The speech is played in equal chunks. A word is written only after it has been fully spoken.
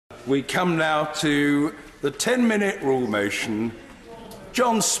We come now to the 10-minute rule motion.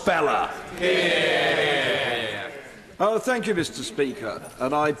 John Spellar. Oh, thank you, Mr. Speaker.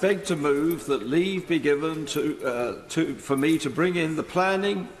 And I beg to move that leave be given for me to bring in the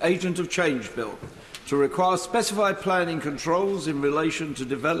Planning Agent of Change Bill to require specified planning controls in relation to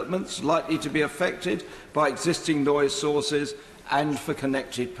developments likely to be affected by existing noise sources and for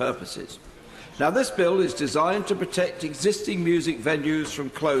connected purposes. Now, this bill is designed to protect existing music venues from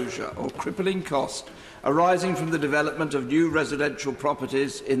closure or crippling cost arising from the development of new residential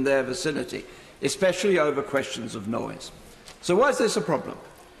properties in their vicinity, especially over questions of noise. So why is this a problem?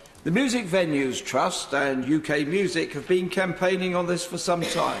 The Music Venues Trust and UK Music have been campaigning on this for some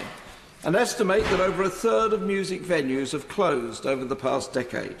time and estimate that over a third of music venues have closed over the past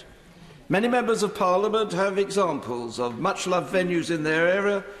decade. Many members of Parliament have examples of much-loved venues in their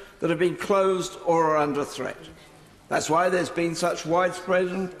area that have been closed or are under threat. That's why there's been such widespread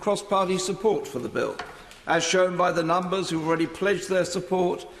and cross-party support for the bill, as shown by the numbers who have already pledged their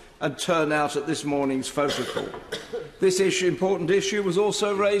support and turn out at this morning's photo call. This important issue was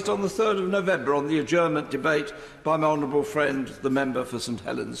also raised on the 3rd of November on the adjournment debate by my honourable friend, the member for St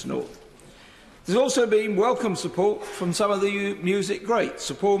Helens North. There's also been welcome support from some of the music greats.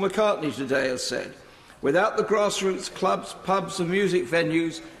 Sir Paul McCartney today has said, "Without the grassroots clubs, pubs and music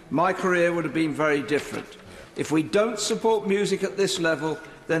venues, my career would have been very different. If we don't support music at this level,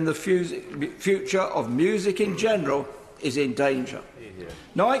 then the future of music in general is in danger."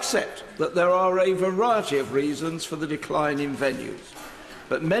 Now, I accept that there are a variety of reasons for the decline in venues,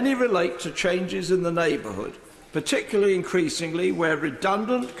 but many relate to changes in the neighbourhood, particularly increasingly where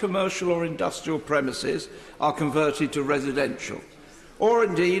redundant commercial or industrial premises are converted to residential, or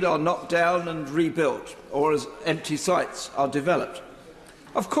indeed are knocked down and rebuilt, or as empty sites are developed.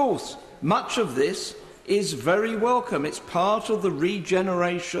 Of course, much of this is very welcome. It's part of the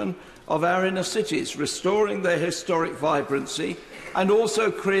regeneration of our inner cities, restoring their historic vibrancy and also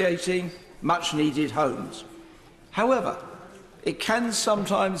creating much-needed homes. However, it can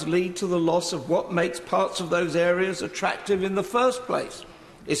sometimes lead to the loss of what makes parts of those areas attractive in the first place,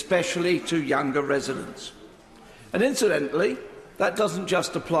 especially to younger residents. And incidentally, that doesn't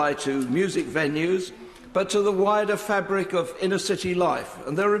just apply to music venues, but to the wider fabric of inner-city life.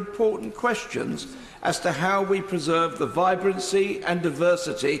 And there are important questions as to how we preserve the vibrancy and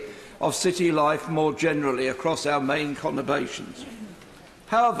diversity of city life more generally across our main conurbations.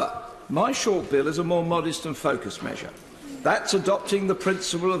 However, my short bill is a more modest and focused measure. That's adopting the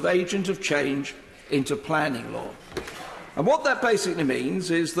principle of agent of change into planning law. And what that basically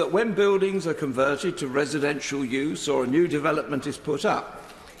means is that when buildings are converted to residential use or a new development is put up,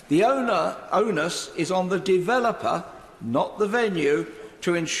 the onus is on the developer, not the venue,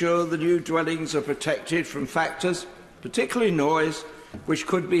 to ensure the new dwellings are protected from factors, particularly noise, which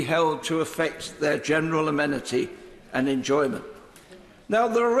could be held to affect their general amenity and enjoyment. Now,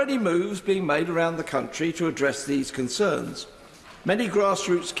 there are already moves being made around the country to address these concerns. Many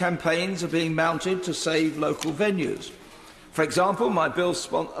grassroots campaigns are being mounted to save local venues. For example,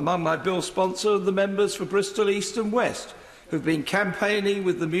 among my bill sponsor are the members for Bristol East and West, who have been campaigning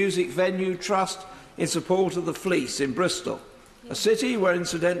with the Music Venue Trust in support of the Fleece in Bristol, a city where,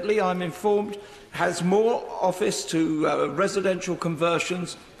 incidentally, I'm informed, has more office to residential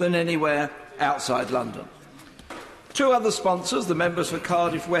conversions than anywhere outside London. Two other sponsors, the members for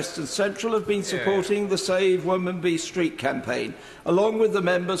Cardiff West and Central, have been supporting the Save Womanby Street campaign, along with the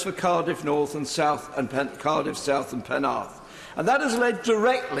members for Cardiff North and South and Cardiff South and Penarth. And that has led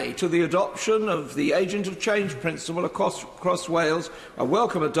directly to the adoption of the Agent of Change principle across Wales, a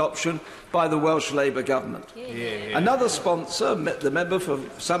welcome adoption by the Welsh Labour Government. Another sponsor, the member for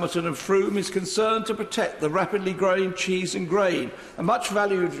Somerton and Frome, is concerned to protect the rapidly growing cheese and grain, a much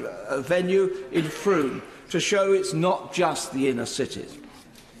valued venue in Frome, to show it's not just the inner cities.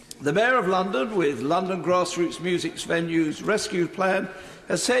 The Mayor of London, with London Grassroots Music Venues Rescue Plan,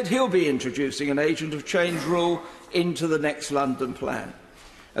 has said he'll be introducing an Agent of Change rule into the next London plan.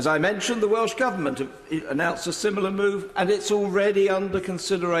 As I mentioned, the Welsh Government have announced a similar move, and it's already under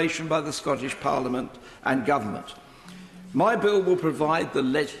consideration by the Scottish Parliament and Government. My bill will provide the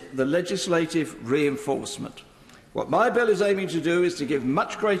legislative reinforcement. What my bill is aiming to do is to give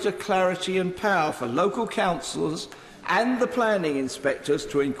much greater clarity and power for local councils and the planning inspectors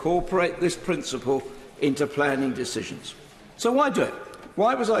to incorporate this principle into planning decisions. So why do it?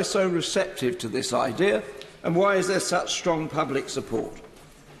 Why was I so receptive to this idea, and why is there such strong public support?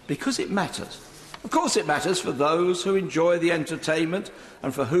 Because it matters. Of course it matters for those who enjoy the entertainment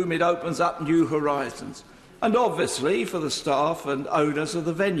and for whom it opens up new horizons, and obviously for the staff and owners of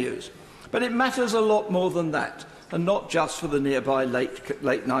the venues. But it matters a lot more than that. and not just for the nearby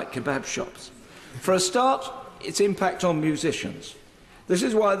late-night kebab shops. For a start, its impact on musicians. This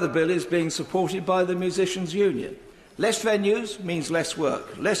is why the bill is being supported by the Musicians' Union. Less venues means less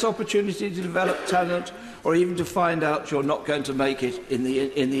work, less opportunity to develop talent, or even to find out you're not going to make it in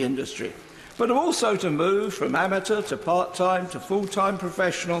the industry. But also to move from amateur to part-time to full-time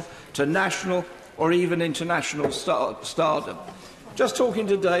professional to national or even international stardom. Just talking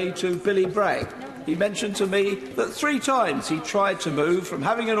today to Billy Bragg, he mentioned to me that 3 times he tried to move from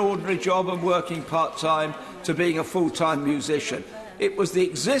having an ordinary job and working part-time to being a full-time musician. It was the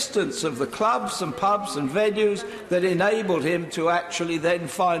existence of the clubs and pubs and venues that enabled him to actually then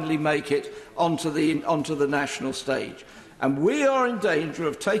finally make it onto the national stage. And we are in danger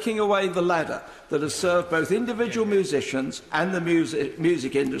of taking away the ladder that has served both individual musicians and the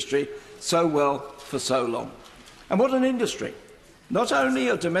music industry so well for so long. And what an industry! Not only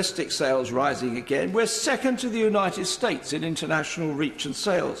are domestic sales rising again, we're second to the United States in international reach and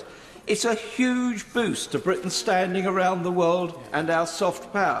sales. It's a huge boost to Britain's standing around the world and our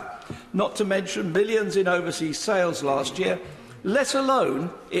soft power, not to mention millions in overseas sales last year, let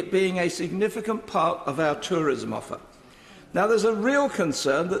alone it being a significant part of our tourism offer. Now, there's a real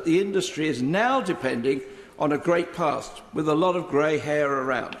concern that the industry is now depending on a great past with a lot of grey hair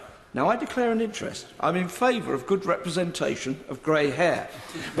around. Now, I declare an interest. I'm in favour of good representation of grey hair,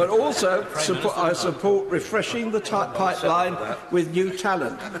 but also I support refreshing the pipeline with new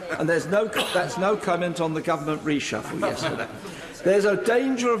talent. And that's no comment on the government reshuffle yesterday. There's a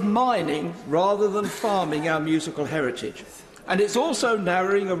danger of mining rather than farming our musical heritage. And it's also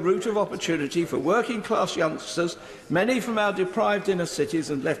narrowing a route of opportunity for working-class youngsters, many from our deprived inner cities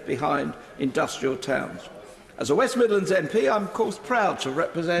and left-behind industrial towns. As a West Midlands MP, I'm of course proud to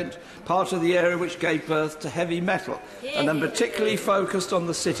represent part of the area which gave birth to heavy metal, and I'm particularly focused on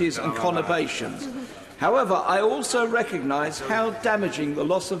the cities and conurbations. However, I also recognise how damaging the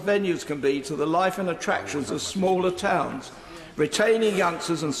loss of venues can be to the life and attractions of smaller towns, retaining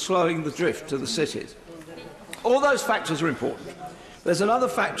youngsters and slowing the drift to the cities. All those factors are important. There's another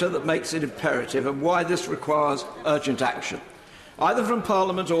factor that makes it imperative and why this requires urgent action, either from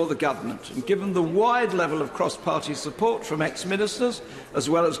Parliament or the Government. And given the wide level of cross-party support from ex-ministers, as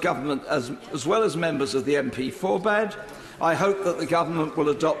well as members of the MP4 band, I hope that the Government will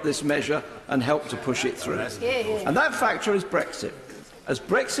adopt this measure and help to push it through. And that factor is Brexit. As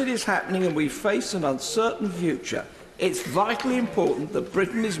Brexit is happening and we face an uncertain future, it's vitally important that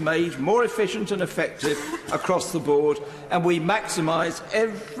Britain is made more efficient and effective across the board, and we maximise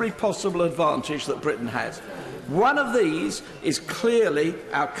every possible advantage that Britain has. One of these is clearly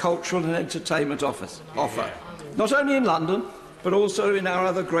our cultural and entertainment offer, not only in London, but also in our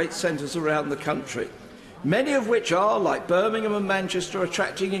other great centres around the country, many of which are, like Birmingham and Manchester,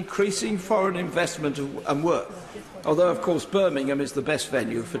 attracting increasing foreign investment and work, although, of course, Birmingham is the best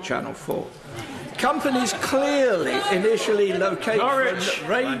venue for Channel 4. Companies clearly initially locate for a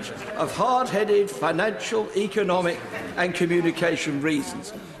range of hard-headed financial, economic and communication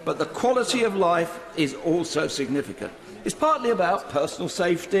reasons, but the quality of life is also significant. It's partly about personal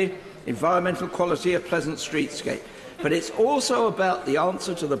safety, environmental quality, a pleasant streetscape, but it's also about the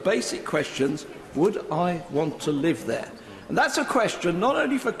answer to the basic questions, would I want to live there? And that's a question not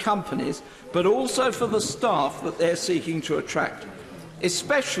only for companies, but also for the staff that they're seeking to attract,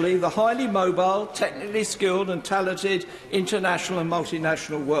 especially the highly mobile, technically skilled and talented international and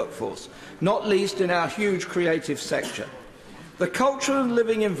multinational workforce, not least in our huge creative sector. The cultural and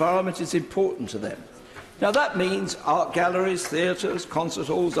living environment is important to them. Now that means art galleries, theatres, concert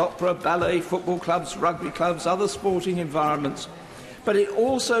halls, opera, ballet, football clubs, rugby clubs, other sporting environments, but it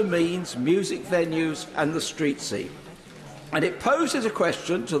also means music venues and the street scene. And it poses a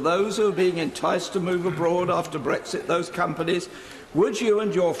question to those who are being enticed to move abroad after Brexit, those companies: would you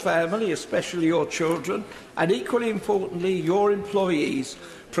and your family, especially your children, and equally importantly your employees,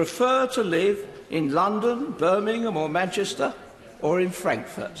 prefer to live in London, Birmingham or Manchester, or in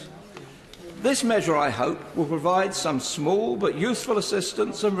Frankfurt? This measure, I hope, will provide some small but useful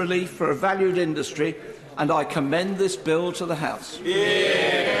assistance and relief for a valued industry, and I commend this bill to the House.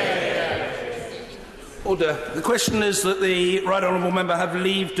 Order. The question is that the Right Honourable Member have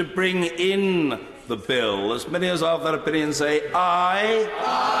leave to bring in the bill. As many as are of that opinion say aye.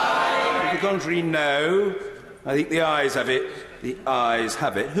 Aye. If the contrary, no. I think the ayes have it. The ayes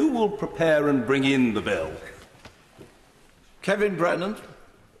have it. Who will prepare and bring in the bill? Kevin Brennan,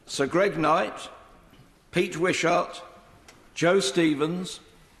 Sir Greg Knight, Pete Wishart, Joe Stevens,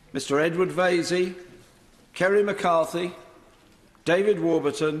 Mr Edward Vasey, Kerry McCarthy, David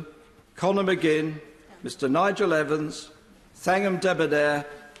Warburton, Conor McGinn, Mr Nigel Evans, Thangam Debedere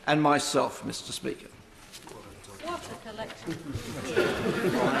and myself, Mr Speaker.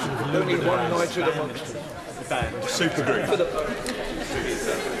 Only one knighted amongst them. Supergroup.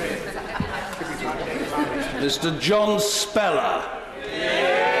 Mr. John Spellar.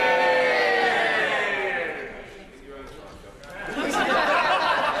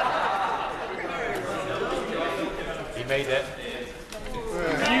 He made it.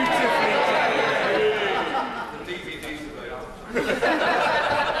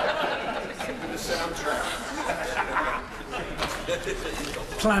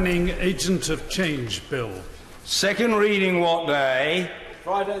 Planning Agent of Change Bill. Second reading what day?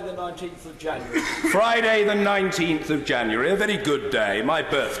 Friday the 19th of January. Friday the 19th of January. A very good day, my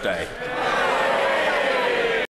birthday.